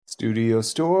Studio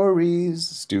Stories,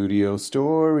 Studio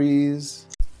Stories.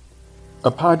 A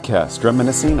podcast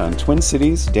reminiscing on Twin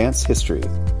Cities dance history.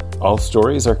 All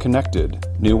stories are connected,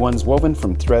 new ones woven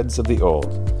from threads of the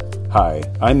old. Hi,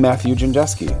 I'm Matthew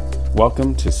Jandeski.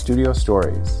 Welcome to Studio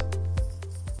Stories.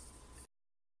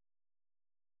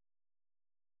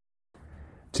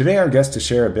 Today our guest to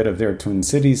share a bit of their Twin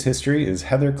Cities history is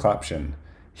Heather Klopshin.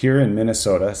 Here in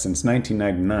Minnesota since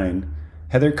 1999,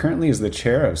 Heather currently is the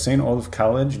chair of St. Olaf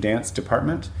College Dance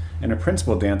Department and a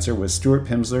principal dancer with Stuart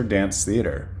Pimsleur Dance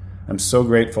Theater. I'm so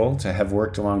grateful to have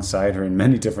worked alongside her in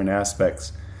many different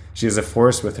aspects. She is a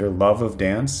force with her love of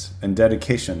dance and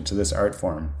dedication to this art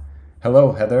form.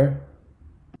 Hello, Heather.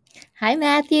 Hi,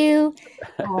 Matthew.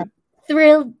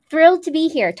 Thrilled to be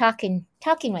here talking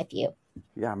with you.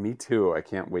 Yeah, me too. I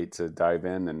can't wait to dive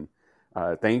in, and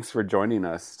thanks for joining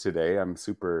us today. I'm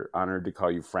super honored to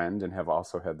call you friend and have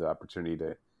also had the opportunity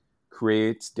to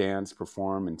create, dance,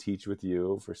 perform, and teach with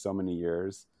you for so many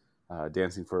years,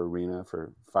 dancing for Arena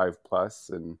for 5+.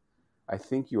 And I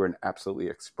think you are an absolutely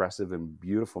expressive and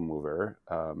beautiful mover.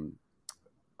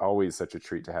 Always such a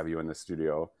treat to have you in the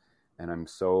studio. And I'm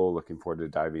so looking forward to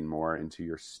diving more into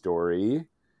your story.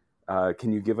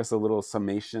 Can you give us a little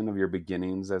summation of your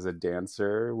beginnings as a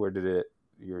dancer? Where did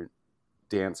your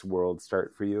dance world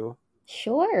start for you?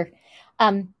 Sure.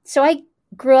 So I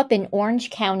grew up in Orange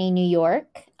County, New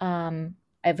York. I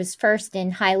was first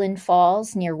in Highland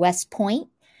Falls near West Point,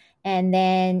 and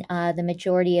then the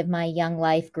majority of my young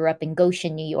life grew up in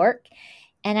Goshen, New York.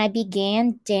 And I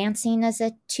began dancing as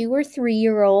a 2 or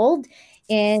 3-year-old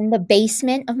in the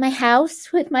basement of my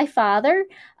house with my father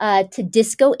to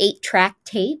disco 8-track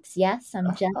tapes. Yes,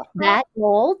 I'm just that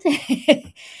old.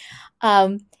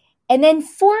 And then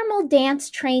formal dance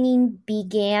training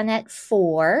began at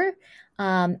 4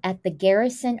 at the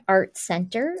Garrison Art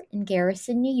Center in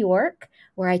Garrison, New York,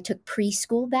 where I took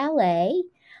preschool ballet.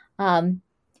 And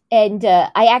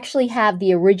I actually have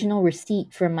the original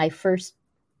receipt from my first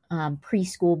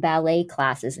preschool ballet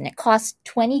classes, and it cost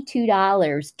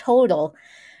 $22 total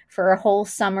for a whole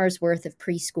summer's worth of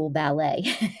preschool ballet.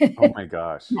 Oh my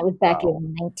gosh. That was back in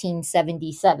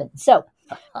 1977. So,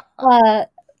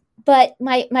 but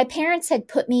my parents had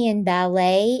put me in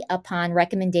ballet upon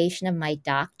recommendation of my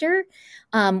doctor.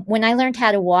 When I learned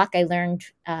how to walk, I learned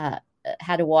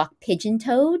how to walk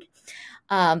pigeon-toed.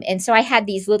 And so I had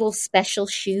these little special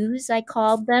shoes, I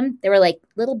called them. They were like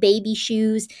little baby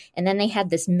shoes. And then they had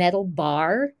this metal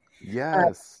bar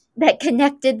that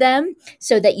connected them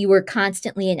so that you were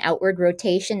constantly in outward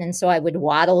rotation. And so I would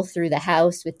waddle through the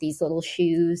house with these little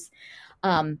shoes.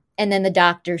 And then the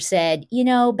doctor said,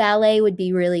 ballet would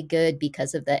be really good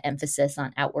because of the emphasis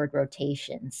on outward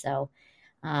rotation. So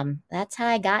that's how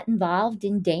I got involved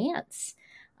in dance.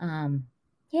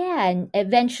 And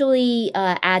eventually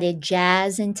added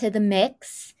jazz into the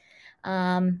mix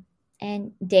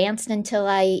and danced until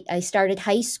I started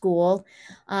high school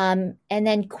and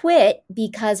then quit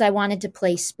because I wanted to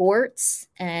play sports.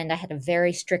 And I had a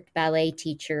very strict ballet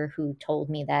teacher who told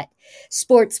me that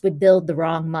sports would build the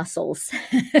wrong muscles.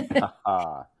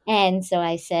 And so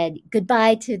I said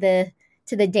goodbye to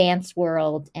the dance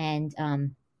world and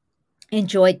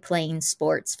enjoyed playing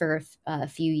sports for a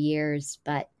few years,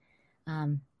 but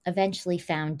eventually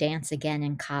found dance again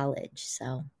in college.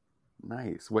 So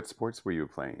nice. What sports were you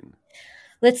playing?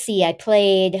 Let's see. I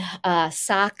played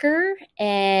soccer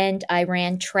and I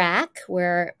ran track,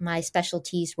 where my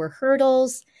specialties were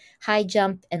hurdles, high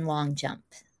jump, and long jump.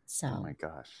 So, oh my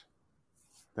gosh,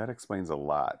 that explains a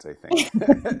lot, I think,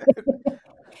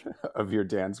 of your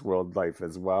dance world life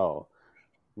as well.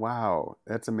 Wow,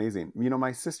 that's amazing.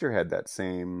 My sister had that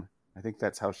same. I think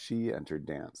that's how she entered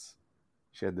dance.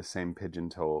 She had the same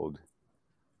pigeon-toed.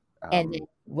 And it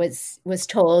was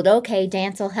told, okay,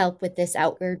 dance will help with this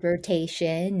outward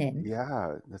rotation. And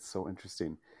yeah, that's so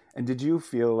interesting. And did you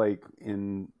feel like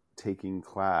in taking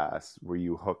class, were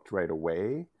you hooked right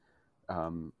away?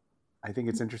 I think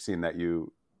it's interesting that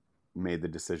you made the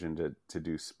decision to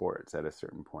do sports at a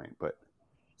certain point, but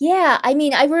yeah, I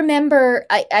mean, I remember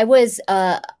I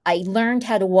learned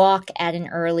how to walk at an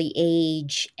early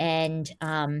age, and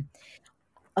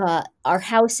our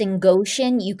house in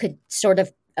Goshen, you could sort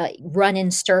of run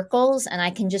in circles. And I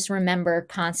can just remember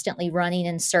constantly running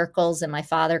in circles and my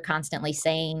father constantly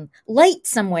saying, light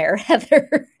somewhere,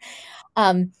 Heather.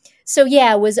 So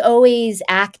yeah, I was always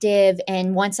active.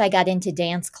 And once I got into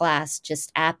dance class,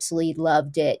 just absolutely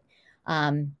loved it.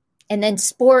 And then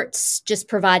sports just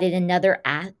provided another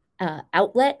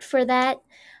outlet for that.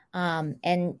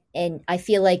 And I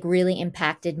feel like really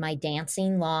impacted my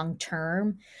dancing long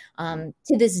term. To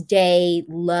this day,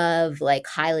 love like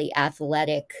highly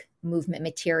athletic movement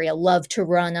material, love to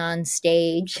run on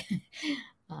stage.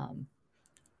 um,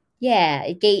 yeah,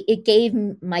 it gave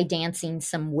my dancing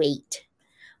some weight,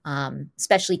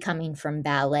 especially coming from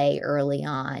ballet early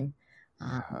on.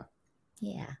 Yeah.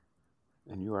 Yeah.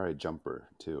 And you are a jumper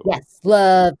too. Yes,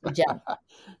 love to jump.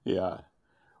 Yeah.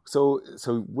 So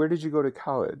where did you go to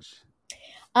college?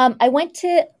 I went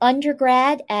to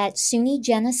undergrad at SUNY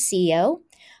Geneseo,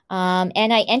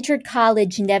 and I entered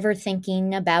college never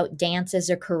thinking about dance as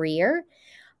a career.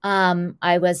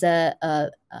 I was I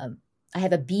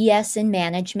have a BS in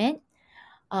management,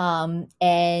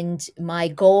 and my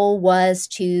goal was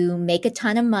to make a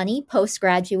ton of money post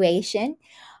graduation.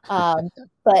 Um,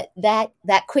 but that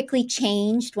quickly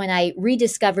changed when I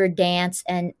rediscovered dance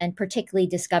and particularly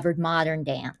discovered modern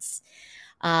dance.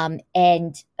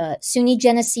 And SUNY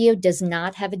Geneseo does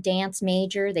not have a dance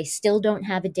major. They still don't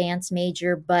have a dance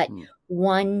major, but Hmm.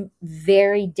 one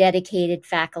very dedicated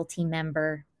faculty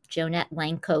member, Jonette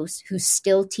Lankos, who's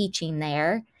still teaching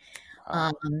there,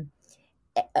 Wow. um,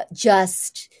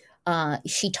 just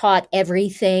she taught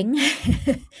everything.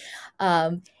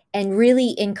 um, and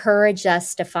really encouraged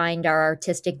us to find our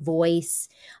artistic voice.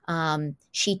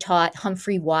 She taught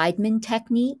Humphrey Weidman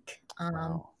technique.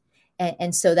 Wow.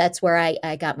 And so that's where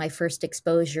I got my first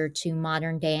exposure to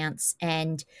modern dance.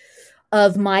 And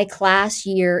of my class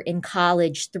year in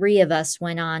college, three of us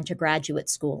went on to graduate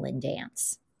school in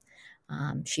dance.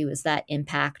 She was that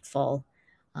impactful.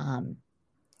 Um,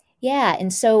 yeah,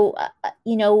 and so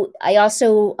I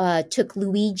also took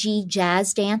Luigi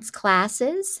jazz dance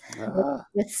classes Ah,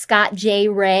 with Scott J.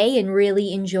 Ray and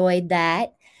really enjoyed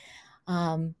that.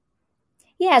 Um,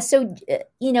 yeah, so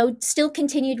still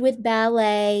continued with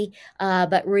ballet,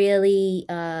 but really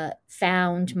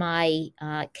found my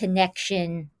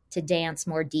connection to dance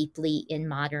more deeply in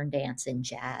modern dance and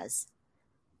jazz.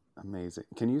 amazing.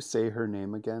 Can you say her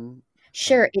name again?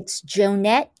 Sure, it's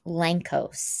Jonette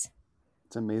Lankos.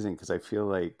 It's amazing because I feel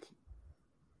like,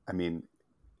 I mean,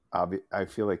 I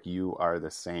feel like you are the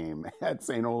same at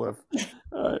St. Olaf,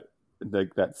 uh,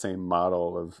 like that same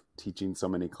model of teaching so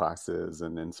many classes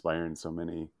and inspiring so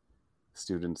many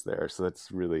students there. So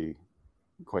that's really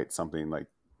quite something. Like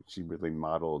she really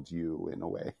modeled you in a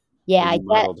way, Yeah, or you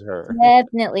modeled her.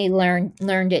 definitely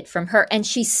learned it from her, and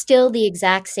she's still the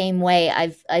exact same way.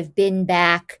 I've been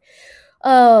back.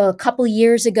 Oh, a couple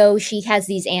years ago, she has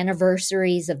these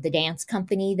anniversaries of the dance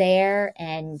company there,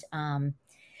 and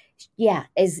yeah,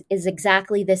 is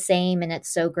exactly the same. And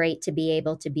it's so great to be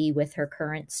able to be with her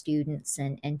current students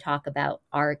and talk about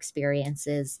our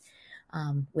experiences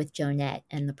with Jonette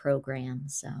and the program.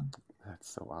 So,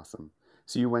 That's so awesome.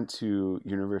 So you went to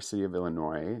University of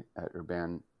Illinois at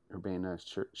Urbana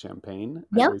Champaign.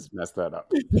 I yep. always mess that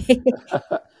up.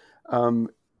 um,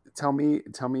 tell me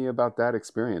about that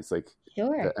experience. Like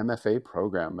Sure. the MFA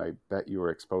program. I bet you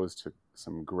were exposed to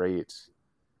some great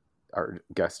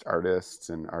guest artists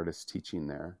and artists teaching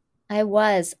there. I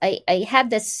was. I had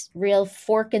this real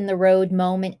fork in the road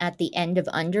moment at the end of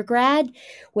undergrad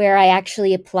where I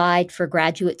actually applied for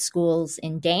graduate schools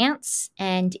in dance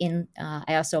and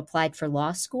I also applied for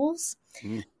law schools,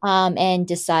 Mm, and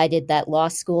decided that law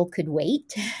school could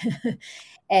wait.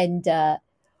 And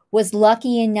was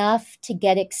lucky enough to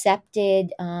get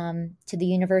accepted to the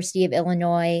University of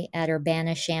Illinois at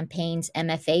Urbana Champaign's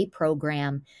MFA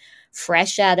program,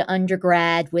 fresh out of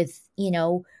undergrad with,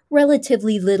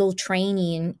 relatively little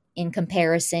training in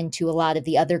comparison to a lot of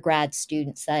the other grad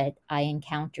students that I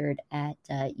encountered at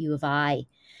U of I.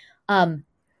 Um,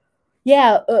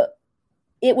 yeah,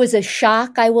 it was a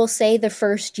shock, I will say, the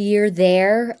first year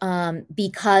there,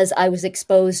 because I was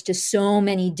exposed to so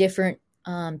many different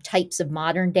types of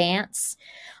modern dance,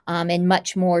 and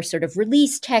much more sort of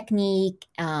release technique,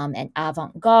 and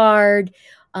avant garde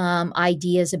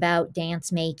ideas about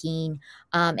dance making.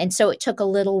 And so it took a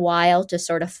little while to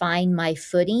sort of find my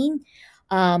footing,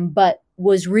 but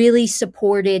was really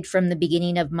supported from the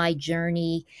beginning of my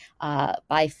journey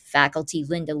by faculty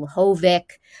Linda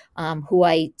Lahovic, who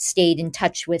I stayed in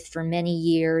touch with for many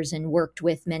years and worked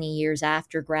with many years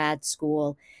after grad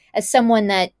school, as someone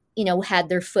that had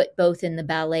their foot both in the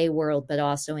ballet world but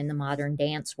also in the modern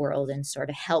dance world, and sort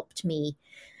of helped me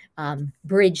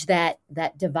bridge that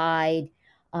divide.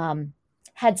 Um,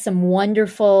 had some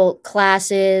wonderful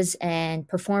classes and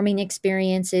performing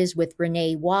experiences with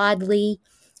Renee Wadley,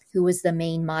 who was the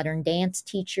main modern dance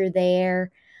teacher there.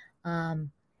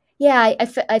 Um, yeah,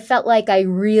 I felt like I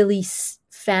really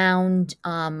found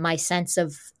my sense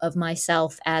of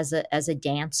myself as a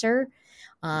dancer,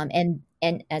 and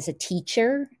as a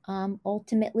teacher,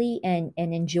 ultimately, and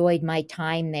enjoyed my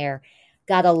time there.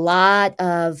 Got a lot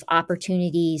of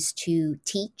opportunities to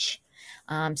teach,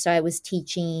 So I was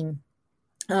teaching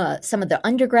some of the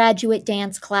undergraduate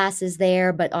dance classes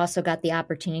there, but also got the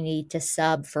opportunity to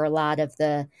sub for a lot of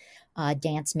the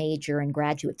dance major and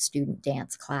graduate student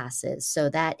dance classes. So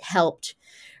that helped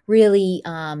really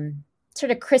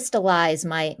sort of crystallize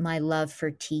my love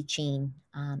for teaching.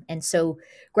 And so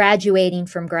graduating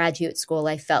from graduate school,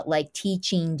 I felt like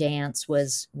teaching dance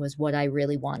was what I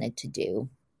really wanted to do.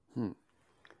 Hmm.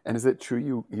 And is it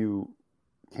true you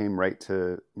came right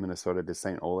to Minnesota to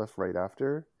St. Olaf right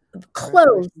after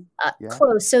Close, graduation? Yeah.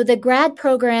 close. So the grad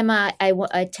program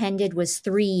attended was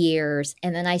 3 years,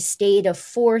 and then I stayed a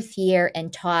fourth year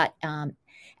and taught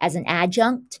as an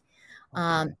adjunct,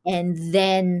 Okay. and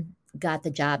then got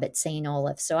the job at St.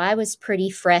 Olaf. So I was pretty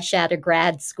fresh out of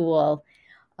grad school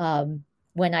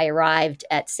when I arrived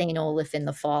at St. Olaf in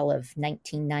the fall of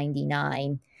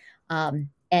 1999.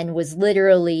 And was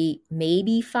literally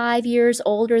maybe 5 years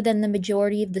older than the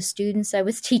majority of the students I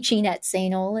was teaching at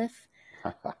St. Olaf.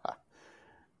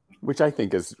 Which I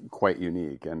think is quite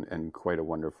unique and quite a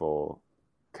wonderful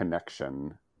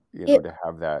connection, It to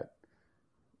have that.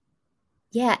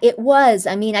 Yeah, it was.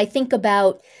 I mean, I think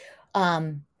about,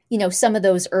 some of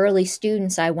those early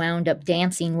students I wound up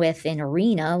dancing with in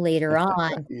arena later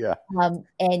on. Yeah.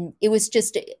 And it was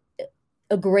just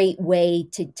a great way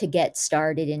to get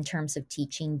started in terms of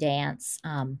teaching dance.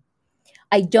 I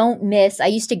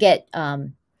used to get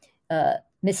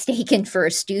mistaken for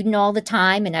a student all the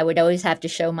time, and I would always have to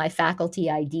show my faculty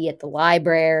ID at the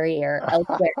library or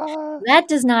elsewhere. That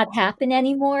does not happen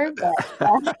anymore,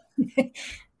 but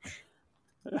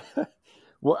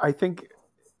Well, I think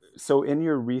so. In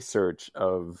your research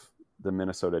of the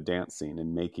Minnesota dance scene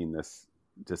and making this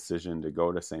decision to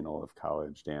go to St. Olaf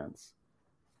College Dance,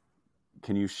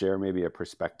 can you share maybe a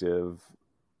perspective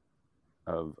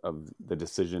of the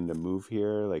decision to move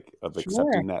here, like of sure.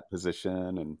 accepting that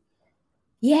position? And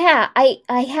Yeah, I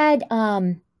had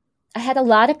a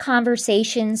lot of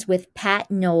conversations with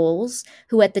Pat Knowles,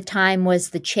 who at the time was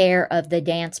the chair of the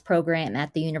dance program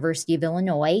at the University of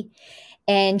Illinois.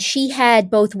 And she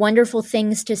had both wonderful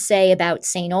things to say about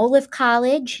St. Olaf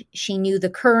College.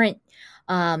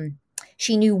 Um,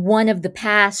 she knew one of the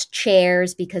past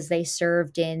chairs because they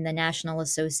served in the National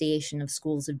Association of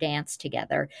Schools of Dance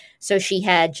together. So she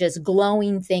had just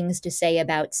glowing things to say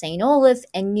about St. Olaf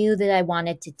and knew that I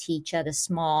wanted to teach at a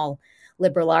small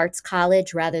liberal arts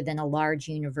college rather than a large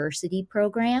university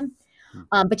program.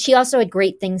 But she also had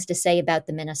great things to say about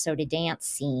the Minnesota dance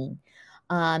scene.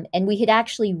 And we had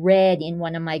actually read in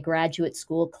one of my graduate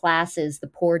school classes, The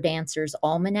Poor Dancer's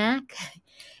Almanac.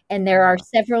 And there are ah,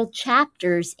 several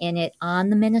chapters in it on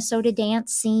the Minnesota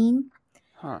dance scene,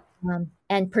 huh,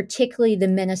 and particularly the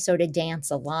Minnesota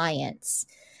Dance Alliance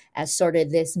as sort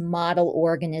of this model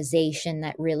organization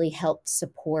that really helped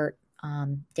support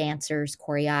dancers,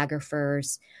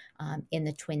 choreographers in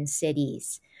the Twin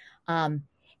Cities. Um,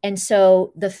 and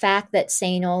so the fact that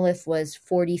St. Olaf was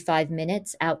 45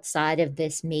 minutes outside of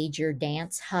this major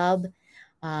dance hub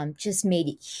just made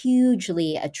it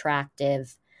hugely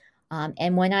attractive.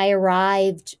 And when I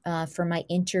arrived for my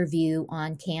interview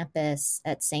on campus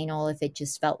at St. Olaf, it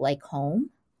just felt like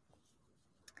home.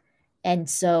 And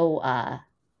so,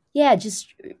 yeah,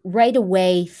 just right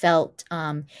away felt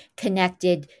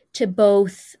connected to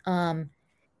both,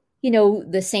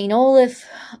 the St. Olaf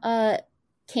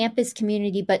campus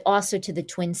community, but also to the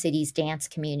Twin Cities dance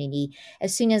community.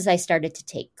 As soon as I started to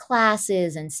take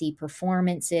classes and see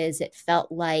performances, it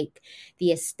felt like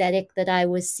the aesthetic that I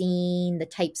was seeing, the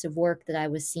types of work that I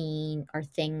was seeing are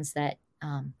things that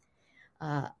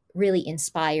really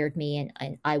inspired me.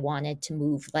 And I wanted to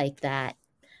move like that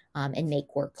and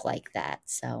make work like that.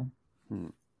 So,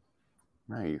 hmm,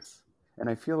 nice. And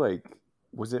I feel like,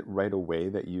 was it right away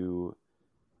that you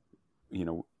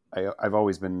know, I've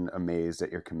always been amazed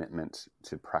at your commitment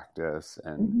to practice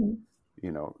and, mhm.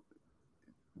 you know,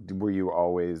 were you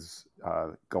always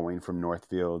going from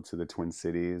Northfield to the Twin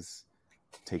Cities,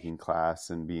 taking class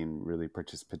and being really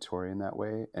participatory in that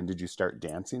way? And did you start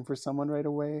dancing for someone right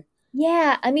away?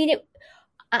 Yeah, I mean,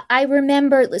 I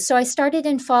remember, so I started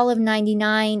in fall of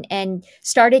 99 and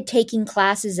started taking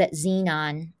classes at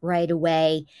Xenon right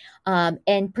away.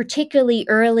 And particularly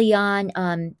early on,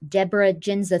 Deborah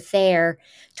Ginza Thayer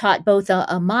taught both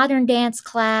a modern dance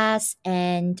class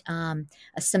and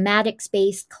a somatics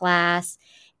based class.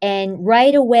 And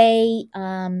right away,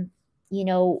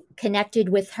 connected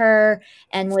with her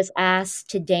and was asked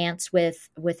to dance with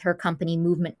her company,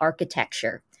 Movement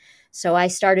Architecture. So I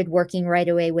started working right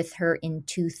away with her in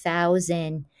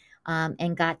 2000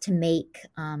 and got to make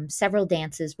several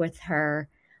dances with her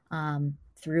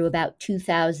through about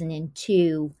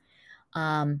 2002.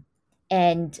 Um,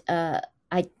 and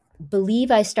I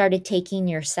believe I started taking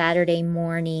your Saturday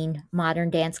morning modern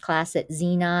dance class at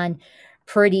Xenon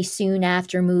pretty soon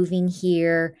after moving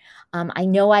here. I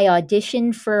know I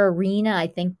auditioned for Arena, I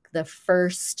think the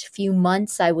first few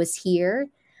months I was here,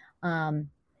 um,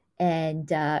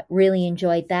 and really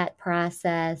enjoyed that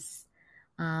process.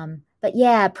 But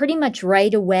yeah, pretty much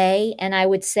right away. And I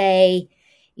would say,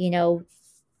 you know,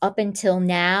 up until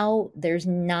now, there's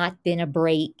not been a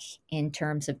break in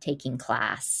terms of taking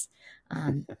class.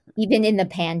 Um, Even in the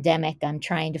pandemic, I'm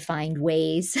trying to find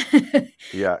ways.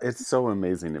 Yeah, it's so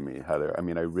amazing to me, Heather. I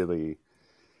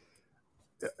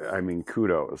mean,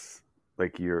 kudos.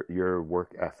 Like your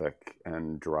work ethic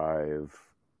and drive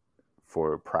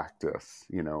for practice,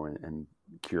 and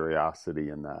curiosity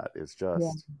in that is Yeah.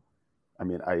 just, I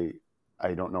mean,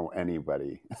 I don't know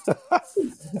anybody,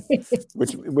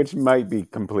 which might be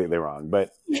completely wrong,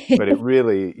 but it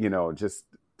really, just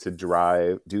to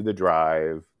do the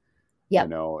drive, Yep.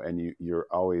 and you were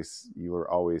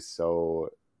always so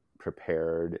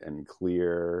prepared and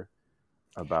clear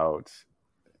about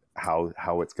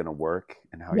how it's going to work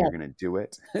and how you're Yep. going to do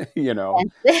it. you know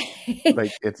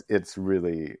like it's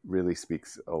really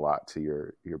speaks a lot to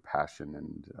your passion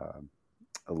and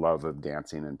a love of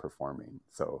dancing and performing.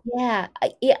 So Yeah,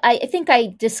 I think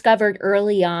I discovered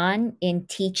early on in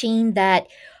teaching that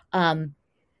um,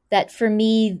 that for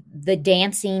me, the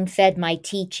dancing fed my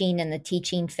teaching and the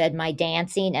teaching fed my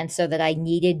dancing. And so that I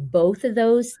needed both of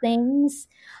those things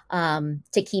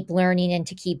to keep learning and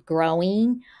to keep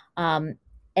growing. Um,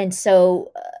 and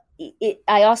so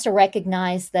I also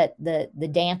recognize that the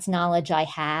dance knowledge I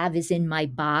have is in my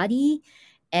body.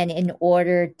 And in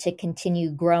order to continue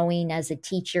growing as a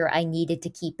teacher, I needed to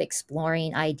keep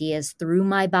exploring ideas through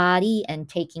my body, and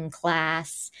taking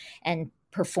class and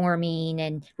performing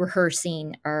and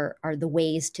rehearsing are the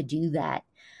ways to do that.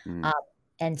 mm, Um,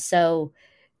 and so,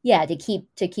 yeah, to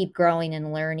keep growing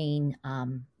and learning,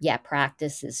 yeah,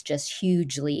 practice is just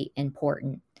hugely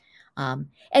important.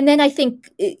 And then I think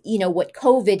what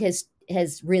COVID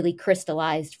has really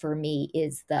crystallized for me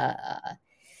is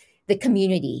the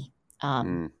community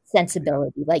yeah,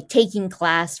 sensibility. Like taking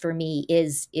class for me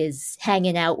is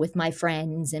hanging out with my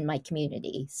friends and my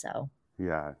community. So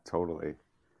yeah, totally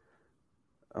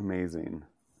amazing.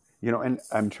 And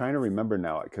I'm trying to remember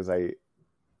now because I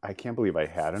can't believe I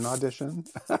had an audition.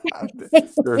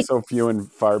 There are so few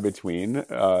and far between.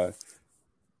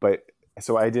 But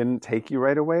so I didn't take you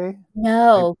right away.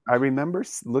 no. I remember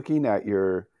looking at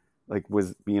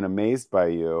was being amazed by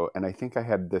you, and I think I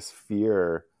had this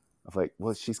fear of like,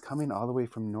 well, she's coming all the way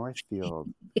from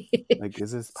Northfield. Like,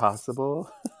 is this possible?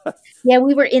 Yeah,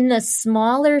 we were in the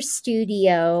smaller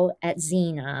studio at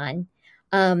Xenon.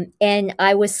 And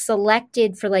I was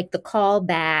selected for like the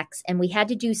callbacks, and we had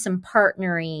to do some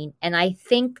partnering. And I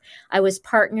think I was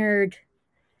partnered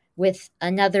with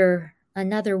another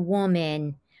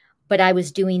woman, but I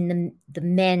was doing the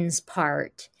men's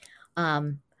part.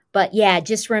 Um, but yeah,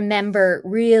 just remember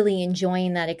really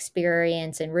enjoying that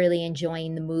experience and really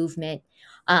enjoying the movement.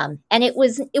 And it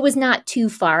was not too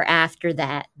far after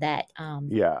that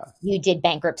Yeah. you did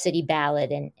Bankrupt City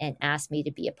Ballad and asked me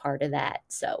to be a part of that.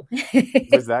 So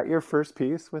Was that your first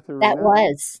piece with that Arena?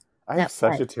 was I have that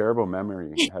such was. a terrible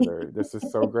memory, Heather. This is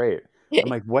so great. I'm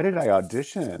like, what did I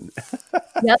audition?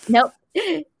 Yep, nope.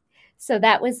 So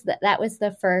that was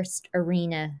the first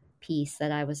Arena piece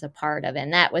that I was a part of,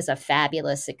 and that was a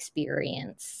fabulous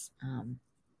experience.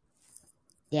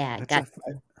 Yeah, That's got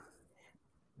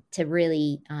to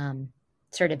really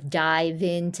sort of dive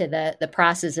into the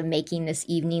process of making this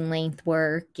evening length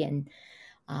work, and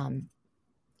um,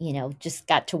 just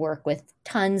got to work with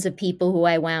tons of people who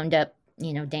I wound up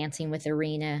dancing with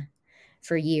Arena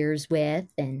for years with,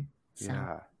 and so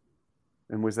yeah.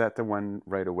 And was that the one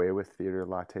right away with Theater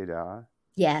Latte Da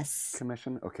yes,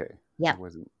 commission? Okay. I yep,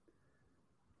 wasn't.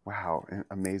 Wow.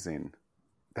 Amazing.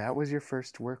 That was your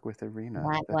first work with Arena.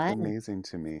 that That's was. amazing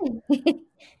to me.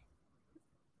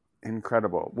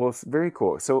 Incredible. Well, it's very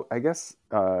cool. So I guess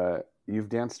you've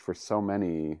danced for so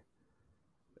many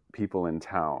people in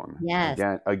town. Yes.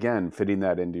 Again, fitting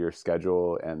that into your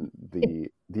schedule and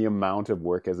the amount of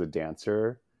work as a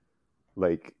dancer.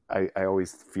 Like I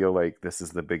always feel like this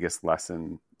is the biggest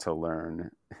lesson to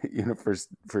learn,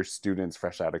 for students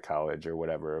fresh out of college or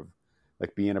whatever. Of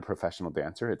like being a professional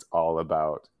dancer, it's all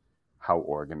about how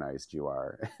organized you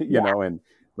are, Yeah. and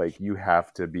like you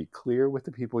have to be clear with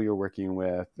the people you're working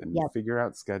with and Yep. figure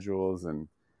out schedules, and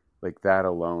like that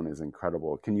alone is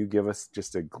incredible. Can you give us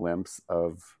just a glimpse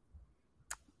of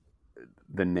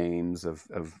the names of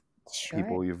Sure.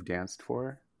 people you've danced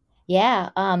for? Yeah.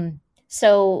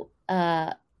 So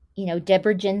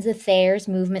Deborah Ginza Thayer's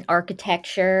Movement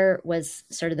Architecture was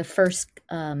sort of the first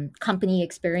company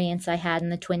experience I had in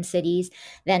the Twin Cities.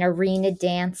 Then Arena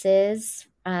Dances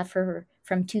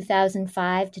from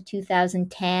 2005 to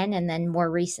 2010, and then more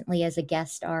recently as a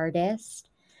guest artist.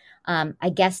 I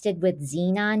guested with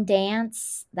Xenon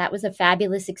Dance. That was a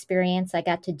fabulous experience. I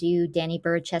got to do Danny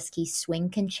Berechesky's Swing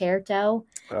Concerto.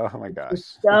 Oh my It gosh.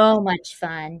 was so much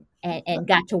fun, and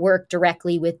got to work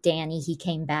directly with Danny. He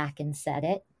came back and said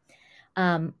it.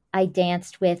 I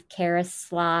danced with Kara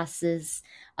Sloss's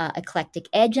Eclectic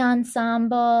Edge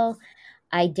Ensemble.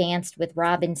 I danced with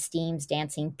Robin Steam's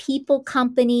Dancing People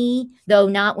Company, though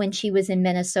not when she was in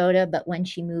Minnesota, but when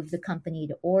she moved the company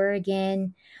to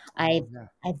Oregon. Oh I've yeah.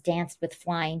 I've danced with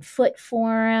Flying Foot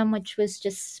Forum, which was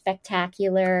just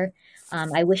spectacular.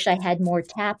 I wish I had more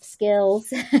tap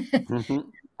skills. Hmm.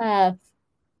 uh,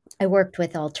 I worked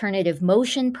with Alternative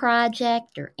Motion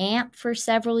Project or AMP for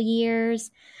several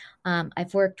years.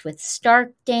 I've worked with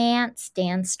Stark Dance,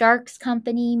 Dan Stark's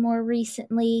company more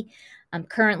recently. I'm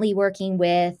currently working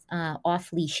with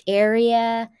Off Leash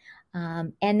Area.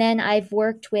 And then I've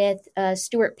worked with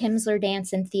Stuart Pimsler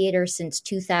Dance and Theater since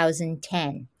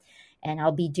 2010. And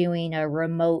I'll be doing a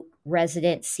remote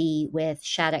residency with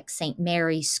Shattuck St.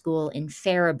 Mary's School in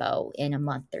Faribault in a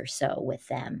month or so with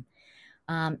them.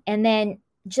 And then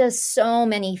just so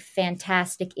many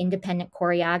fantastic independent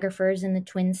choreographers in the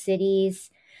Twin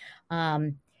Cities.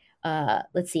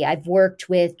 Let's see, I've worked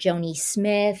with Joni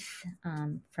Smith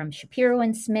from Shapiro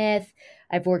and Smith.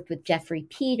 I've worked with Jeffrey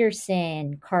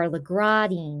Peterson, Carla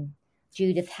Grotting,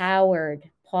 Judith Howard,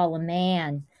 Paula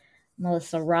Mann,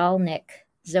 Melissa Rolnick,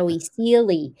 Zoe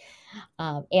Seeley,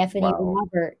 Anthony Wow.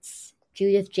 Roberts,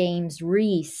 Judith James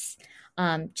Reese,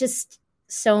 just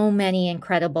so many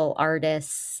incredible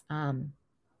artists. And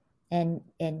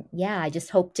yeah, I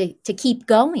just hope to keep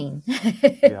going.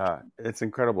 Yeah, it's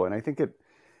incredible. And I think it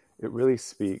really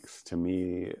speaks to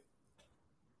me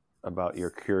about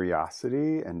your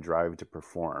curiosity and drive to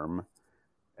perform.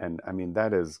 And I mean,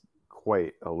 that is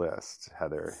quite a list,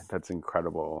 Heather. That's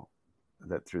incredible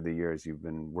that through the years you've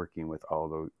been working with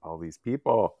all these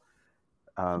people.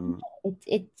 Um,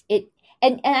 it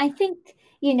and I think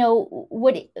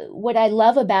what I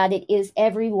love about it is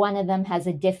every one of them has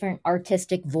a different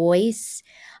artistic voice,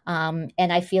 and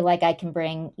I feel like I can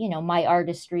bring my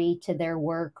artistry to their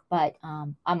work, but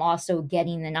I'm also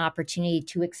getting an opportunity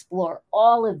to explore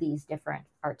all of these different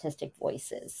artistic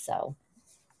voices. So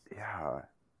yeah.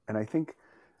 And I think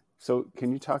so.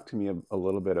 Can you talk to me a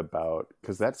little bit about,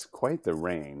 because that's quite the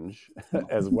range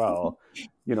as well,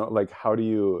 like how do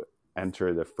you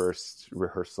enter the first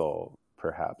rehearsal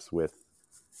perhaps with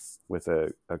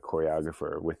a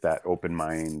choreographer with that open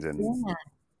mind and yeah.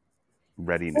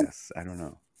 readiness? I don't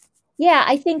know. Yeah,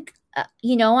 I think,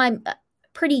 I'm a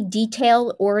pretty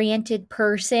detail oriented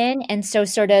person. And so,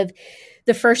 sort of,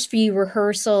 the first few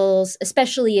rehearsals,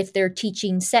 especially if they're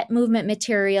teaching set movement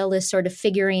material, is sort of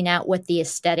figuring out what the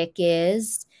aesthetic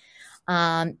is.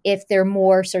 If they're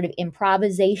more sort of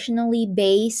improvisationally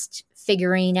based,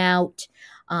 figuring out,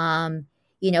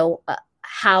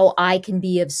 how I can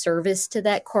be of service to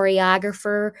that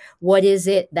choreographer. What is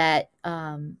it that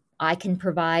I can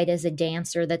provide as a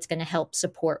dancer that's going to help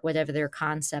support whatever their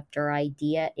concept or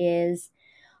idea is?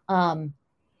 Um,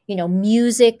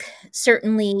 Music,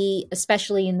 certainly,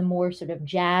 especially in the more sort of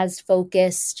jazz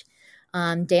focused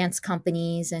dance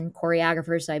companies and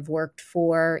choreographers I've worked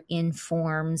for,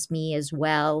 informs me as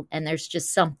well. And there's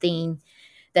just something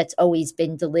that's always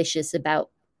been delicious about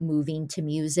moving to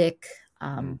music.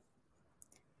 Mm.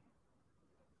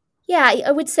 Yeah,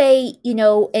 I would say,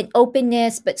 an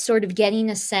openness, but sort of getting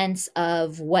a sense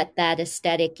of what that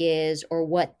aesthetic is or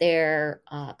what their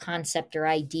concept or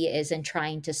idea is and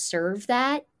trying to serve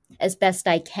that as best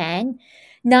I can,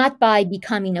 not by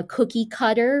becoming a cookie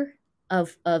cutter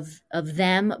of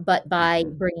them, but by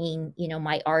Hmm. bringing,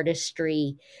 my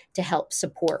artistry to help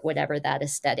support whatever that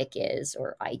aesthetic is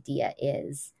or idea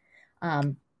is.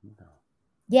 Um,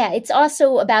 yeah, it's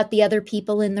also about the other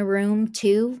people in the room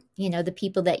too. The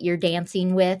people that you're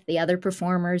dancing with, the other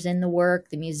performers in the work,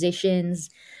 the musicians.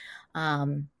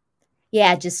 Um,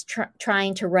 yeah, just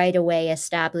trying to right away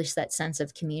establish that sense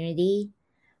of community.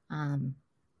 Um,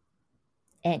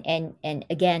 and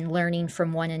again, learning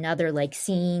from one another, like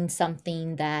seeing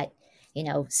something that,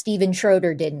 Steven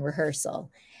Schroeder did in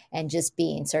rehearsal and just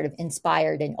being sort of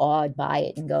inspired and awed by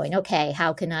it and going, okay,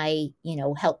 how can I,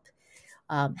 help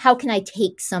how can I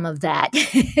take some of that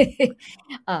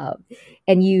um,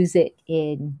 and use it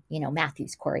in,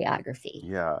 Matthew's choreography?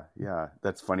 Yeah, yeah.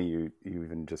 That's funny you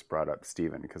even just brought up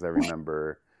Steven, because I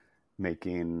remember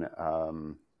making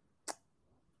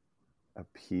a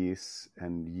piece,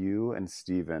 and you and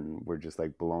Stephen were just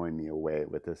like blowing me away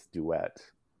with this duet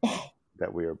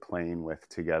that we were playing with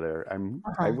together. I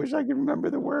Uh-huh. wish I could remember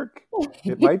the work.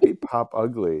 It might be Pop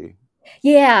Ugly.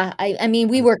 Yeah, I mean,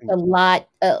 we I worked think. a lot.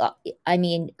 I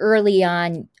mean, early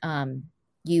on,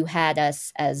 you had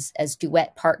us as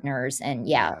duet partners, and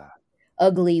yeah, Yeah.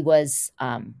 Ugly was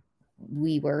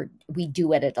we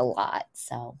duetted a lot.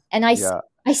 So, and Yeah.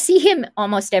 I see him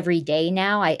almost every day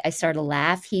now. I sort of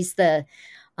laugh. He's the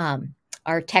um,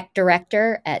 our tech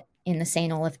director at in the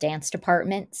St. Olaf Dance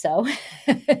Department. So,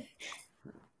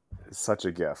 Such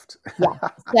a gift. yeah,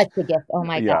 such a gift. Oh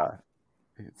my God.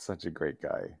 Yeah. It's such a great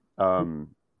guy.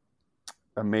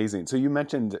 Amazing. So you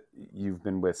mentioned you've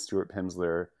been with Stuart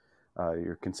Pimsleur.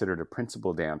 You're considered a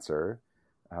principal dancer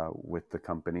with the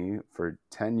company for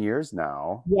 10 years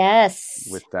now, Yes.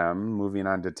 with them, moving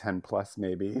on to 10 plus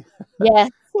maybe. Yes.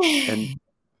 And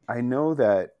I know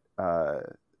that,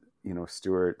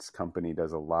 Stuart's company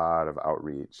does a lot of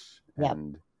outreach Yep.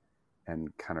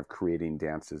 and kind of creating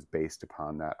dances based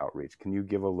upon that outreach. Can you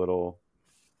give a little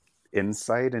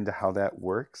insight into how that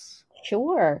works?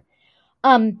 Sure.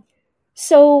 Um,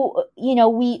 so,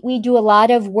 we do a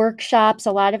lot of workshops,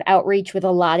 a lot of outreach with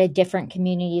a lot of different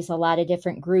communities, a lot of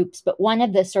different groups. But one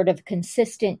of the sort of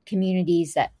consistent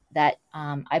communities that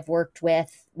I've worked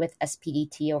with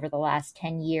SPDT over the last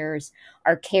 10 years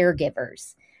are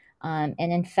caregivers. And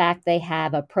in fact, they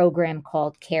have a program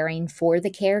called Caring for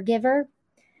the Caregiver.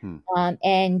 Hmm.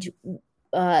 And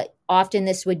often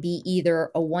this would be either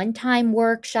a one-time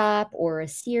workshop or a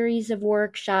series of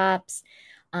workshops.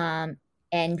 Um,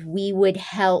 and we would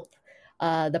help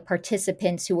the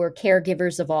participants who were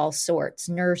caregivers of all sorts,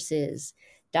 nurses,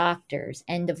 doctors,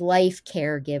 end-of-life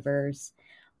caregivers.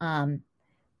 Um,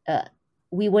 uh,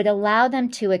 we would allow them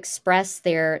to express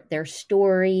their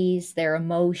stories, their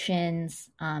emotions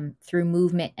through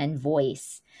movement and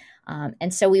voice.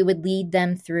 And so we would lead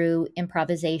them through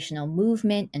improvisational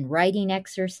movement and writing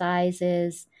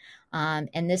exercises.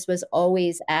 And this was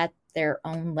always at their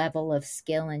own level of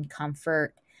skill and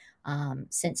comfort,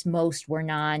 since most were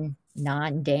non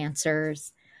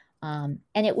dancers. And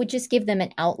it would just give them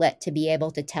an outlet to be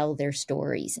able to tell their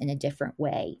stories in a different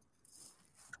way.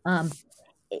 Um,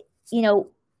 you know,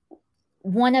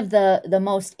 One of the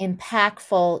most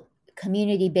impactful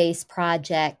community based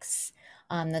projects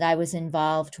that I was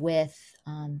involved with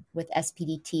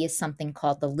SPDT is something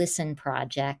called the Listen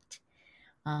Project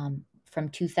from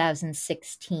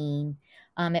 2016.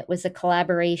 It was a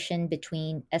collaboration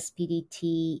between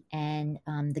SPDT and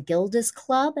the Gildas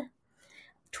Club,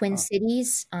 Twin Oh,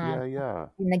 Cities. yeah, yeah.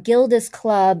 And the Gildas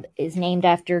Club is named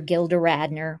after Gilda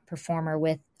Radner, performer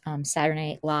with Saturday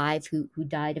Night Live, who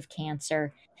died of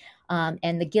cancer.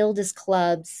 And the Gildas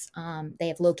clubs, they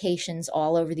have locations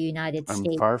all over the United I'm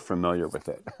States. far familiar with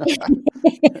it,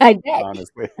 I bet.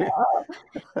 honestly.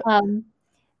 Um,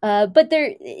 but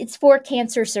it's for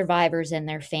cancer survivors and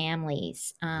their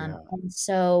families. Yeah. And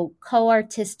so,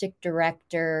 co-artistic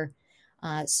director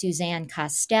Suzanne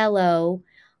Costello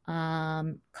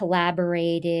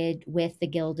collaborated with the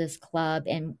Gildas Club,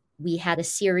 and we had a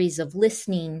series of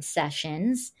listening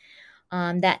sessions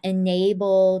that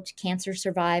enabled cancer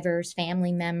survivors,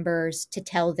 family members to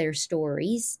tell their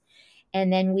stories.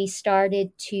 And then we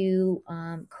started to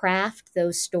craft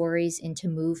those stories into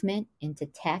movement, into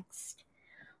text,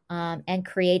 and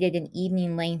created an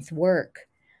evening length work.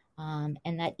 And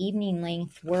that evening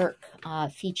length work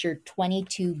featured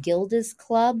 22 Gildas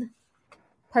Club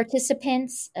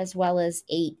participants as well as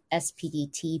 8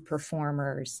 SPDT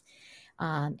performers,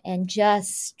 and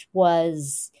just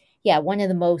was, yeah, one of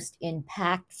the most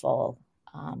impactful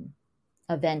um,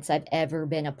 events I've ever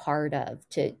been a part of.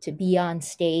 To be on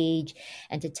stage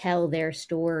and to tell their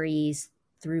stories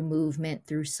through movement,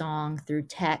 through song, through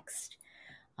text,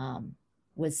 um,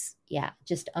 was, yeah,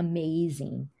 just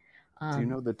amazing. Do you Um,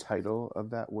 know the title of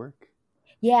that work?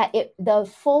 yeah, the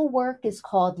full work is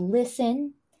called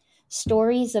Listen: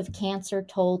 Stories of Cancer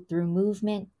Told Through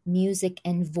Movement, Music,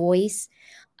 and Voice.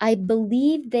 I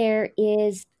believe the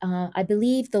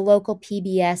local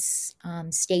PBS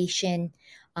station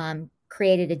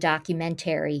created a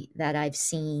documentary that I've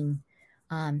seen.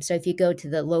 So if you go to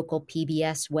the local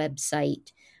PBS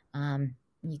website,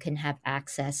 you can have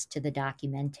access to the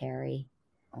documentary.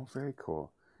 Oh, very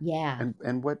cool. Yeah,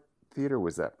 And what theater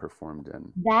was that performed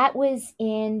in? that was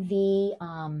in the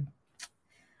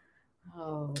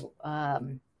oh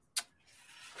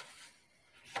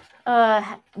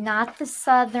not the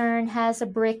Southern has a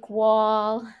brick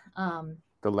wall.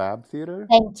 The Lab Theater?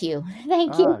 Thank you,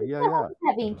 thank you. Ah, yeah,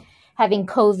 yeah. Having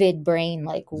COVID brain,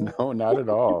 like No, not at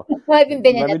all. I haven't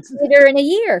been in Let a me theater in a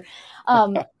year.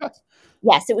 Um,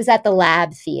 Yes, it was at the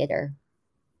Lab Theater.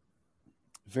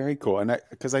 Very cool. And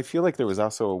because I feel like there was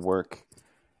also a work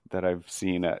that I've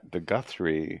seen at the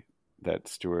Guthrie that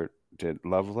Stuart did,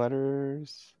 Love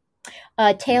Letters.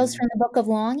 Tales from the Book of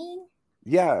Longing.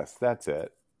 Yes, that's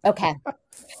it. Okay.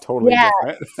 Totally Yeah.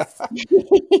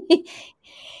 different.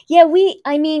 Yeah,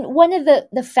 I mean, one of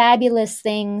the fabulous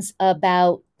things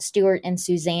about Stuart and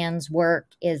Suzanne's work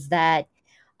is that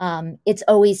it's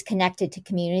always connected to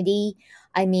community.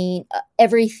 I mean,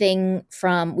 everything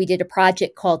from, we did a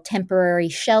project called Temporary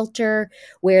Shelter,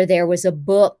 where there was a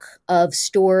book of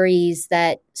stories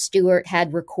that Stuart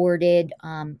had recorded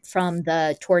from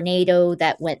the tornado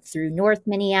that went through North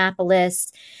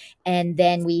Minneapolis. And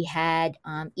then we had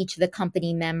each of the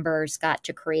company members got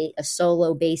to create a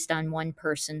solo based on one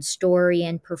person's story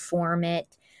and perform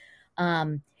it.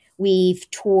 Um, we've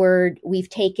toured, we've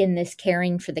taken this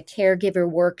Caring for the Caregiver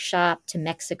workshop to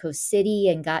Mexico City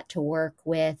and got to work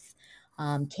with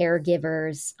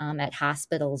caregivers at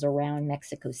hospitals around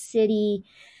Mexico City.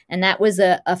 And that was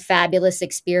a fabulous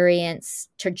experience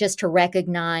to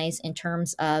recognize in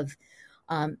terms of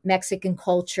Mexican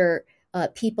culture.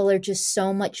 People are just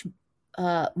so much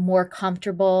more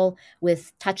comfortable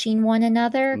with touching one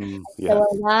another. So Yes.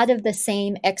 a lot of the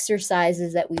same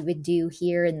exercises that we would do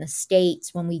here in the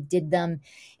States when we did them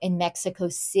in Mexico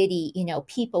City,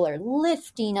 people are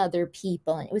lifting other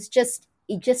people. And it was just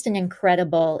an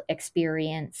incredible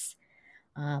experience.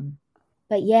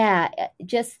 But yeah,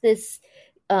 just this,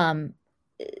 um,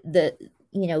 the,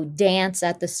 dance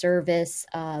at the service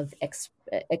of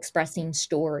expressing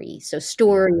story. So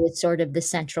story Yeah. is sort of the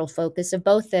central focus of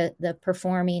both the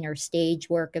performing or stage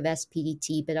work of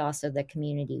SPDT, but also the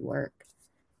community work.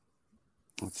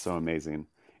 It's so amazing.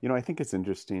 I think it's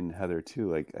interesting, Heather,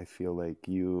 too. Like, I feel like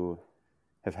you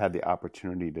have had the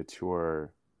opportunity to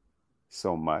tour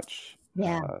so much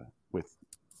Yeah. with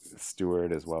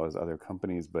Stewart as well as other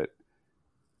companies, but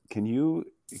can you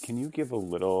give a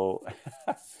little?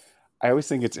 I always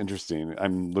think it's interesting.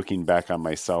 I'm looking back on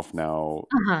myself now,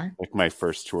 Uh-huh. like my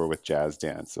first tour with Jazz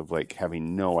Dance, of like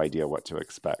having no idea what to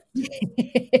expect. Do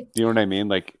you know what I mean?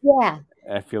 Like, Yeah.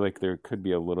 I feel like there could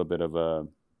be a little bit of a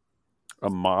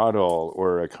model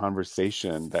or a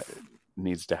conversation that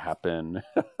needs to happen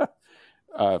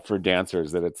for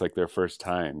dancers, that it's like their first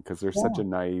time, because there's such Yeah. a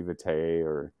naivete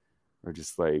or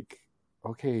just like,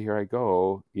 okay, here I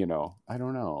go. I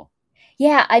don't know.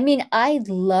 Yeah. I mean, I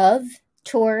love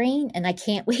touring and I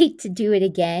can't wait to do it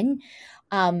again.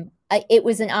 It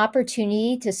was an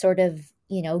opportunity to sort of,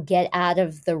 get out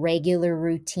of the regular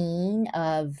routine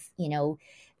of,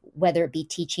 whether it be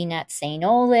teaching at St.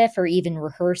 Olaf or even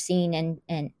rehearsing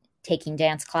and taking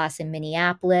dance class in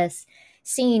Minneapolis,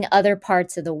 seeing other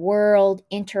parts of the world,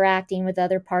 interacting with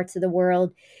other parts of the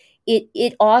world.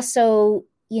 It also,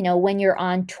 when you're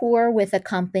on tour with a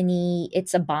company,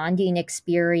 it's a bonding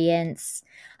experience.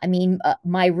 I mean,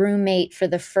 my roommate for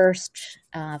the first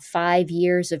 5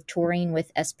 years of touring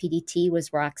with SPDT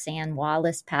was Roxanne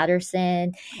Wallace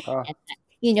Patterson. Uh,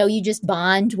 And you just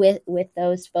bond with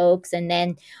those folks. And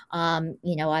then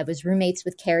I was roommates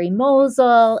with Carrie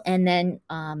Mosel. And then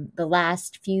the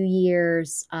last few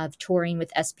years of touring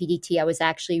with SPDT, I was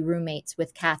actually roommates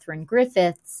with Catherine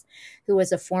Griffiths, who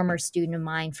was a former student of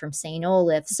mine from St.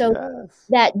 Olaf. So yes.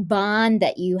 that bond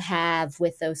that you have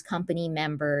with those company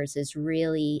members is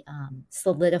really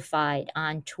solidified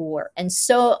on tour. And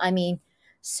so, I mean,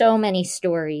 so many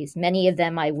stories, many of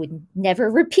them I would never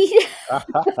repeat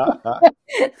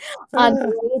on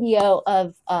the radio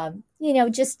of,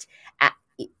 just,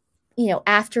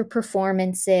 after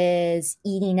performances,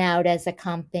 eating out as a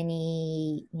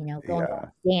company, going out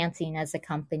Yeah. dancing as a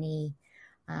company.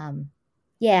 Um,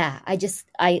 yeah,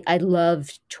 I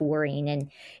loved touring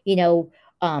and, you know,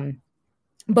 um,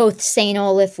 both St.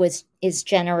 Olaf is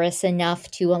generous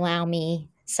enough to allow me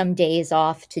some days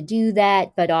off to do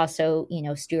that, but also,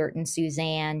 Stuart and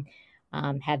Suzanne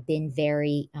have been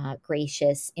very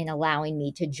gracious in allowing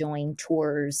me to join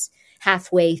tours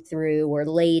halfway through or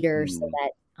later, so Mm,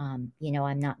 that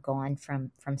I'm not gone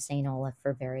from St. Olaf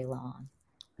for very long.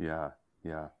 yeah.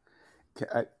 Yeah.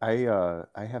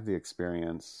 I have the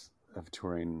experience of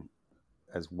touring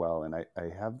as well, and I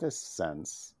have this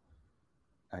sense,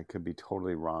 I could be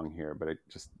totally wrong here, but I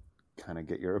just kind of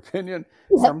get your opinion.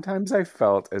 Yep. Sometimes I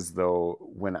felt as though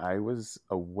when I was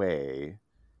away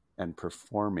and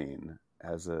performing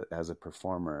as a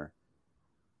performer,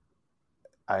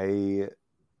 I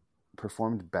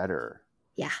performed better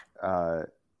Yeah. uh,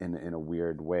 in a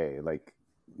weird way. Like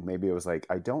maybe it was like,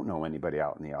 I don't know anybody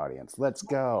out in the audience. Let's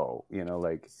go.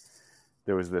 Like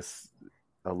there was this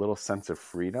a little sense of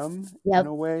freedom in Yep.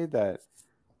 a way that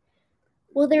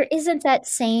Well, there isn't that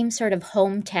same sort of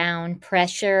hometown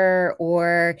pressure,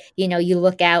 or, you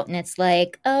look out and it's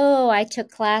like, oh, I took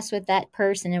class with that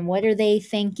person and what are they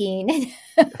thinking?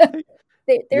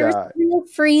 There's Yeah. real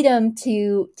freedom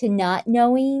to not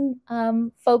knowing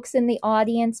folks in the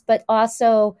audience, but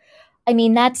also, I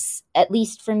mean, that's, at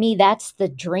least for me, that's the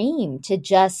dream, to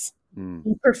just Mm,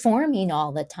 be performing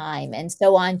all the time. And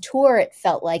so on tour, it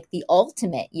felt like the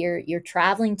ultimate. You're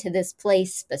traveling to this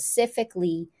place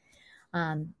specifically,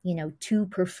 to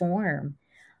perform.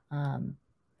 Um,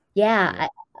 yeah, yeah.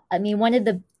 I mean, one of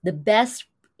the best,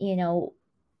 you know,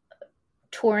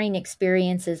 touring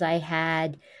experiences I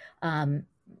had, um,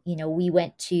 we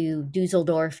went to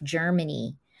Dusseldorf,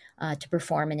 Germany, to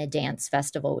perform in a dance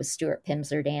festival with Stuart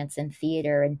Pimsler Dance and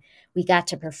Theater. And we got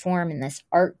to perform in this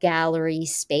art gallery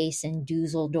space in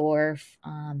Dusseldorf.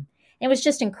 It was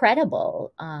just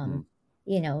incredible, Mm,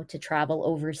 to travel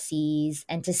overseas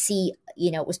and to see,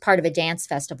 it was part of a dance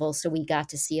festival. So we got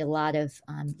to see a lot of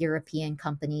European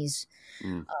companies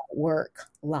mm. work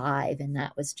live, and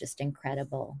that was just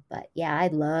incredible. But yeah, I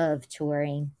love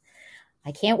touring.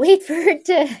 I can't wait for it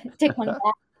to come back.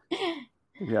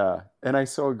 Yeah. And I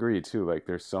so agree too. Like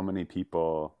there's so many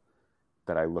people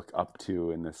that I look up to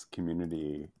in this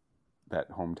community, that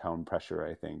hometown pressure,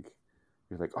 I think.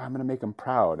 You're like, oh, I'm gonna make them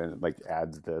proud. And it like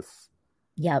adds this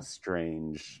Yep.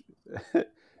 strange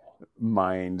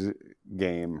mind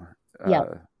game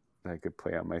Yep. that I could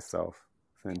play on myself.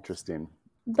 It's interesting.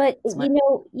 But It's my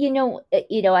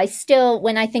I still,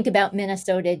 when I think about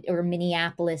Minnesota or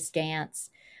Minneapolis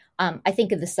dance, I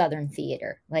think of the Southern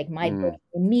Theater. Like my brain mm,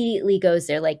 immediately goes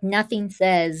there. Like nothing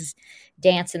says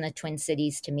dance in the Twin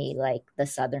Cities to me like the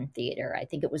Southern Theater. I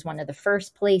think it was one of the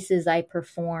first places I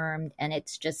performed, and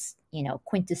it's just,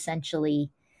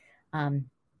 quintessentially um,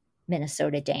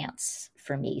 Minnesota dance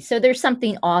for me. So there's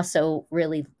something also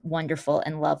really wonderful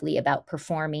and lovely about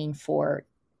performing for,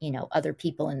 other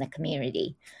people in the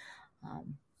community.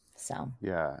 Um, so,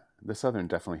 yeah, the Southern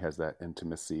definitely has that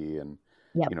intimacy, and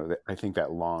yep, I think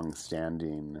that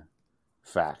long-standing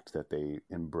fact that they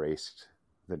embraced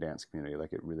the dance community,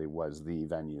 like it really was the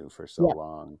venue for so yep,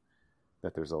 long,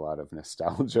 that there's a lot of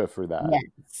nostalgia for that,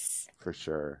 yes. for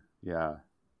sure. Yeah.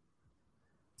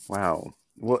 Wow.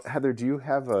 Well, Heather, do you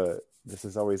have a? This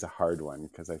is always a hard one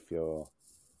because I feel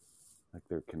like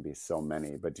there can be so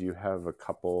many, but do you have a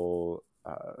couple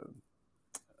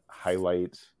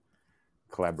highlight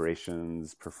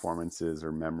collaborations, performances,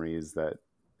 or memories that,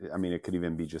 I mean, it could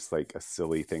even be just like a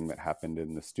silly thing that happened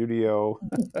in the studio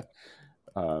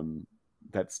um,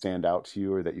 that stand out to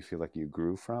you or that you feel like you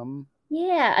grew from?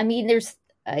 Yeah, I mean, there's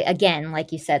again,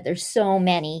 like you said, there's so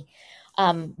many,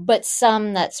 but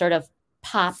some that sort of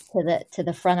pop to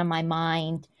the front of my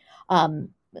mind. Um,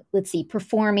 let's see,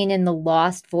 performing in the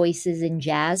Lost Voices in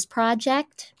Jazz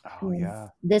project. Oh, yeah.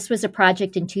 This was a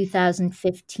project in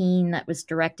 2015 that was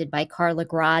directed by Carla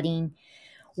Grotting,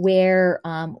 where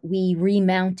we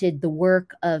remounted the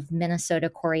work of Minnesota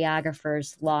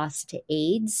choreographers lost to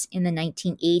AIDS in the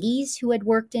 1980s who had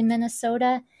worked in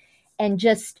Minnesota. And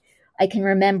just, I can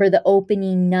remember the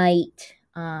opening night,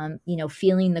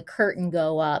 feeling the curtain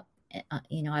go up.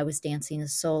 I was dancing a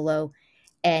solo,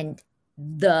 and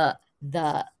the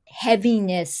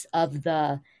heaviness of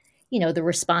the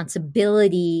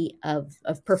responsibility of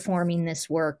performing this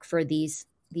work for these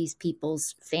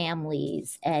people's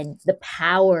families, and the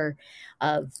power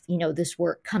of this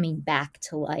work coming back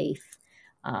to life.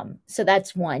 So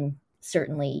that's one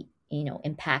certainly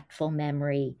impactful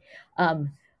memory.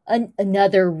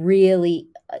 Another really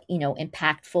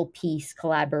impactful piece,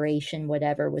 collaboration,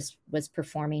 whatever, was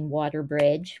performing Water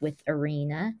Bridge with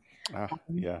Arena. Ah,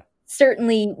 yeah.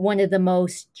 Certainly one of the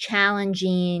most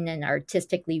challenging and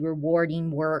artistically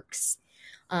rewarding works.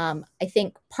 I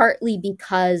think partly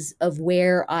because of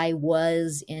where I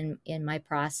was in my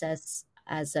process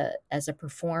as a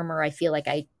performer. I feel like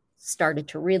I started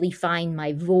to really find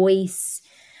my voice.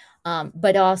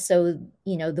 But also,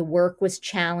 the work was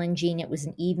challenging. It was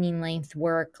an evening length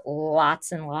work,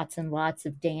 lots and lots and lots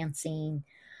of dancing.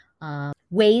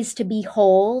 Ways to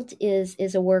Behold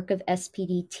is a work of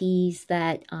SPDT's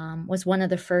that was one of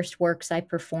the first works I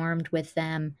performed with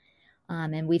them,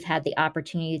 and we've had the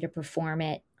opportunity to perform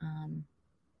it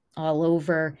all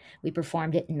over. We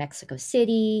performed it in Mexico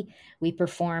City. We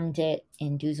performed it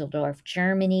in Dusseldorf,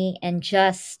 Germany, and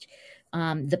just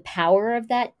the power of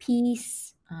that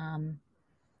piece.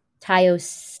 Tayo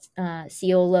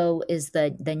Ciolo is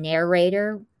the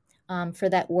narrator for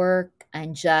that work,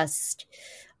 and just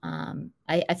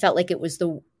I felt like it was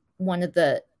the one of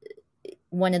the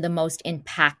one of the most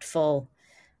impactful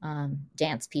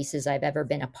dance pieces I've ever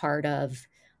been a part of.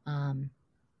 Um,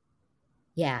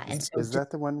 Yeah. And so Is just, that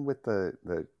the one with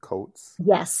the coats?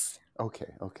 yes.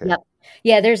 Okay, okay. Yep.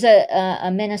 Yeah, there's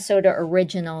a Minnesota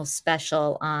original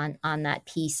special on that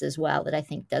piece as well that I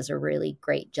think does a really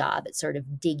great job at sort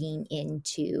of digging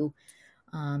into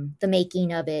the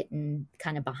making of it and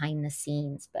kind of behind the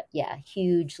scenes. But yeah,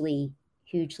 hugely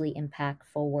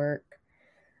impactful work.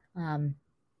 Um,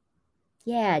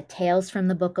 yeah, Tales from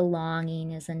the Book of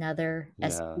Longing is another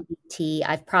Yeah. SPT.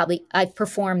 I've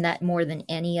performed that more than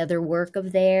any other work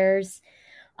of theirs.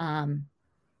 Um,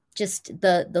 just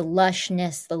the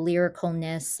lushness, the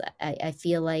lyricalness. I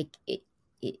feel like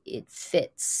it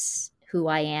fits who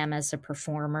I am as a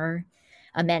performer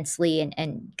immensely,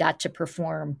 and got to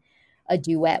perform a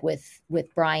duet with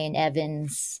Brian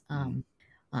Evans,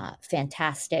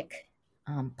 fantastic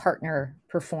partner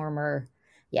performer.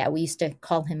 Yeah, we used to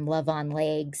call him Love on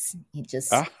Legs.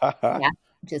 Yeah,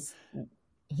 just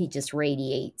he just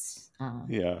radiates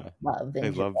Yeah, love I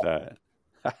and joy. love that.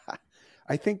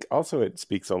 I think also it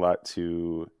speaks a lot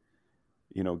to,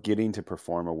 getting to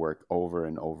perform a work over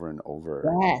and over and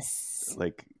over. Yes.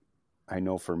 Like, I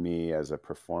know for me as a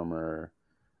performer,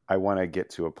 I want to get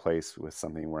to a place with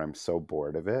something where I'm so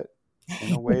bored of it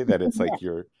in a way that it's like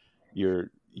you're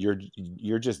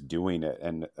just doing it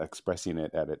and expressing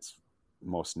it at its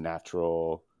most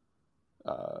natural,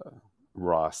 uh,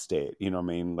 raw state. You know what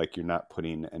I mean? Like you're not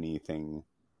putting anything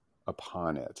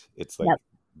upon it. It's like Yep.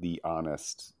 the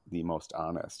most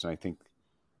honest. And I think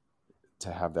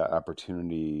to have that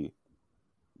opportunity,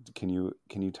 can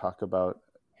you talk about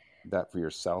that for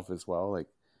yourself as well? Like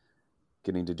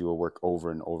getting to do a work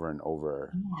over and over and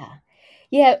over. Yeah.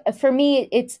 Yeah, for me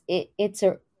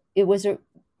it was a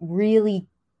really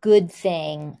good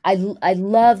thing. I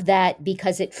love that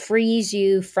because it frees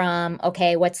you from,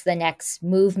 okay, what's the next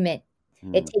movement?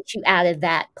 It Mm, takes you out of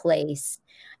that place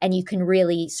and you can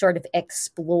really sort of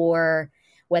explore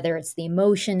whether it's the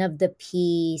emotion of the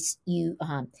piece, you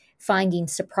finding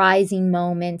surprising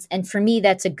moments. And for me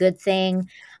that's a good thing.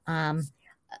 Um,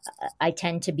 I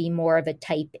tend to be more of a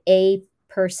type A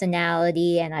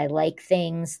personality and I like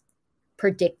things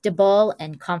predictable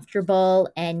and comfortable.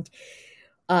 And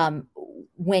um,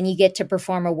 when you get to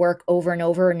perform a work over and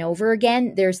over and over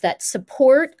again, there's that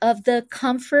support of the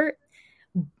comfort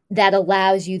that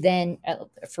allows you then,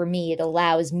 for me, it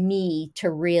allows me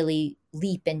to really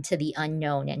leap into the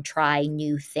unknown and try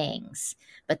new things.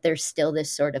 But there's still this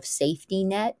sort of safety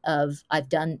net of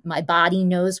my body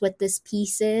knows what this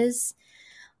piece is.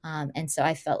 And so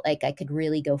I felt like I could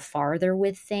really go farther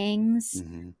with things.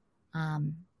 hmm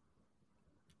Um,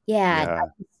 yeah,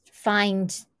 Yeah,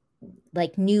 find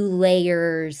like new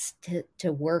layers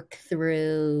to work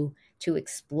through, to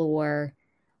explore.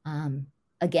 Um,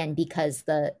 again, because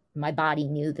the my body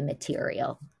knew the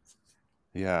material.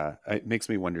 yeah. It makes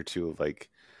me wonder too of like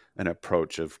an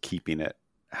approach of keeping it,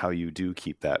 how you do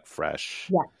keep that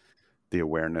fresh, Yeah. the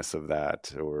awareness of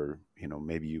that, or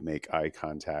maybe you make eye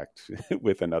contact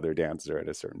with another dancer at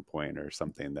a certain point or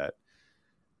something that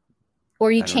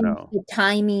Or you I don't change know. the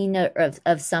timing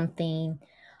of something,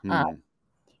 uh, Hmm.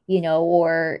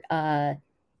 or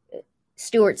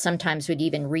Stuart sometimes would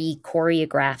even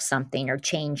re-choreograph something or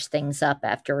change things up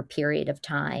after a period of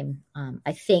time.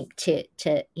 I think to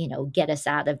get us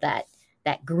out of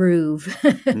that groove.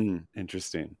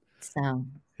 Interesting. So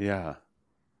Yeah.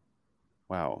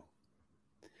 Wow.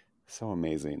 So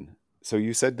amazing. So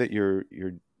you said that you're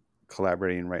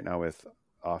collaborating right now with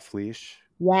Off Leash.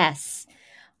 yes,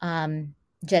 um,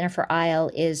 Jennifer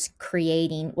Isle is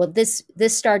creating. Well, this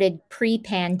started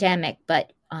pre-pandemic,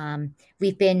 but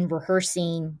we've been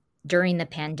rehearsing during the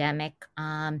pandemic.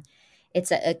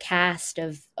 It's a cast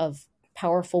of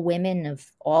powerful women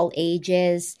of all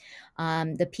ages.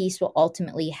 The piece will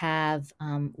ultimately have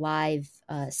live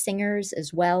singers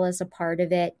as well as a part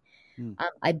of it. Hmm.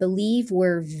 I believe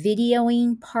we're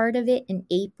videoing part of it in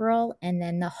April, and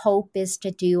then the hope is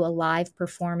to do a live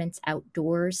performance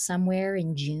outdoors somewhere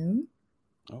in June.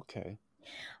 Okay.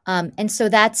 And so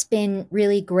that's been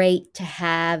really great to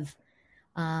have,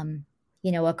 um,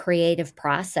 a creative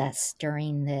process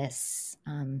during this.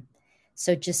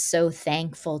 So just so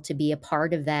thankful to be a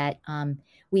part of that.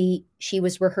 She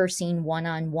was rehearsing one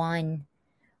on one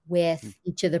Hmm. with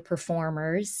each of the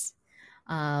performers.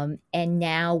 And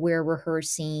now we're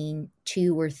rehearsing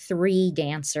two or three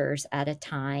dancers at a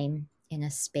time in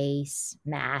a space,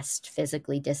 masked,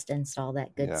 physically distanced, all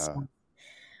that good Yeah, stuff.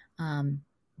 Um,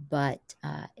 but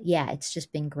yeah, it's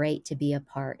just been great to be a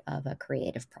part of a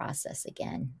creative process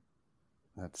again.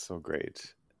 that's so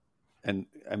great. And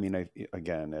I mean,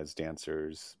 again, as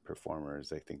dancers,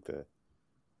 performers, I think the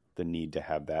need to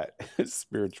have that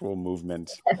spiritual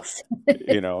movement, Yes.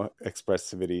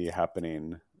 expressivity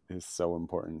happening is so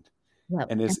important. Yep.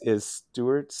 And is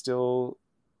Stuart still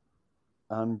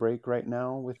on break right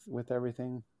now with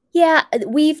everything? Yeah,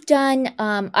 we've done,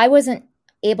 I wasn't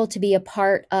able to be a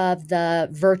part of the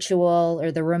virtual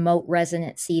or the remote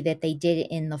residency that they did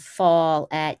in the fall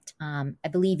at, I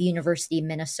believe, University of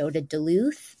Minnesota,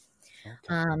 Duluth.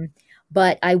 Okay.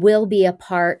 But I will be a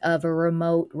part of a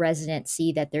remote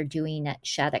residency that they're doing at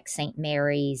Shattuck St.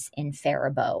 Mary's in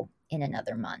Faribault in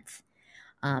another month.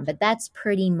 But that's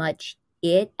pretty much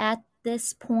it at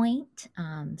this point.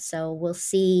 So we'll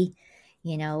see,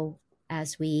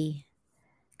 as we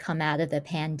come out of the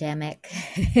pandemic,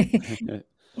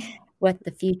 what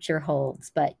the future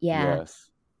holds. But yeah, Yes.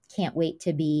 can't wait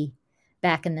to be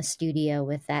back in the studio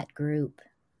with that group.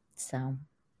 So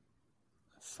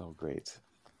great.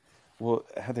 Well,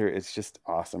 Heather, it's just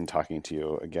awesome talking to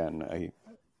you again.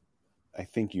 I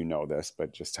think you know this,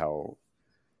 but just how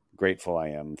grateful I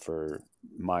am for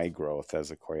my growth as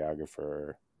a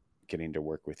choreographer, getting to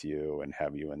work with you and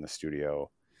have you in the studio.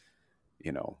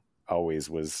 Always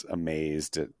was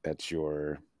amazed at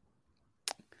your,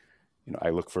 I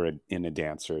look for in a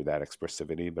dancer that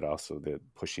expressivity, but also the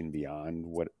pushing beyond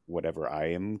whatever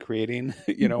I am creating,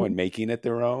 and making it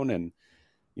their own. And,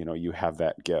 you have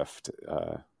that gift,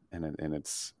 and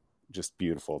it's just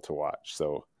beautiful to watch.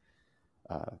 So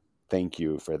thank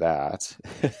you for that.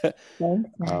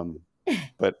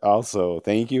 But also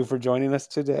thank you for joining us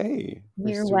today.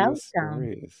 You're welcome.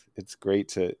 Stories. It's great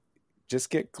to just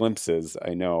get glimpses,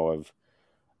 I know,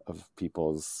 of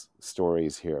people's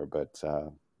stories here, but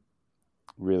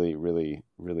really, really,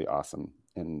 really awesome.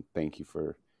 And thank you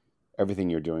for everything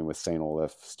you're doing with St.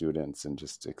 Olaf students and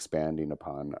just expanding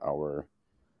upon our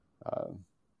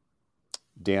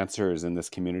dancers in this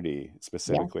community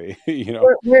specifically. Yeah.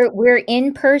 We're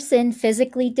in person,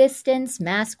 physically distanced,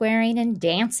 mask wearing, and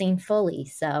dancing fully.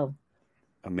 So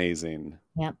amazing.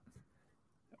 Yep.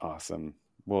 Awesome.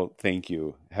 Well, thank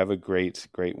you. Have a great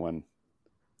one.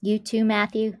 You too,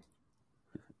 Matthew.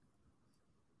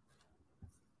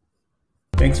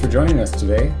 Thanks for joining us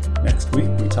today. Next week,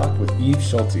 we talk with Eve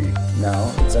Schulte,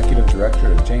 now Executive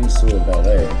Director of James Sewell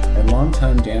Ballet and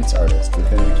longtime dance artist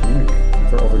within the community, and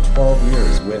for over 12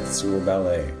 years with Sewell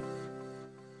Ballet.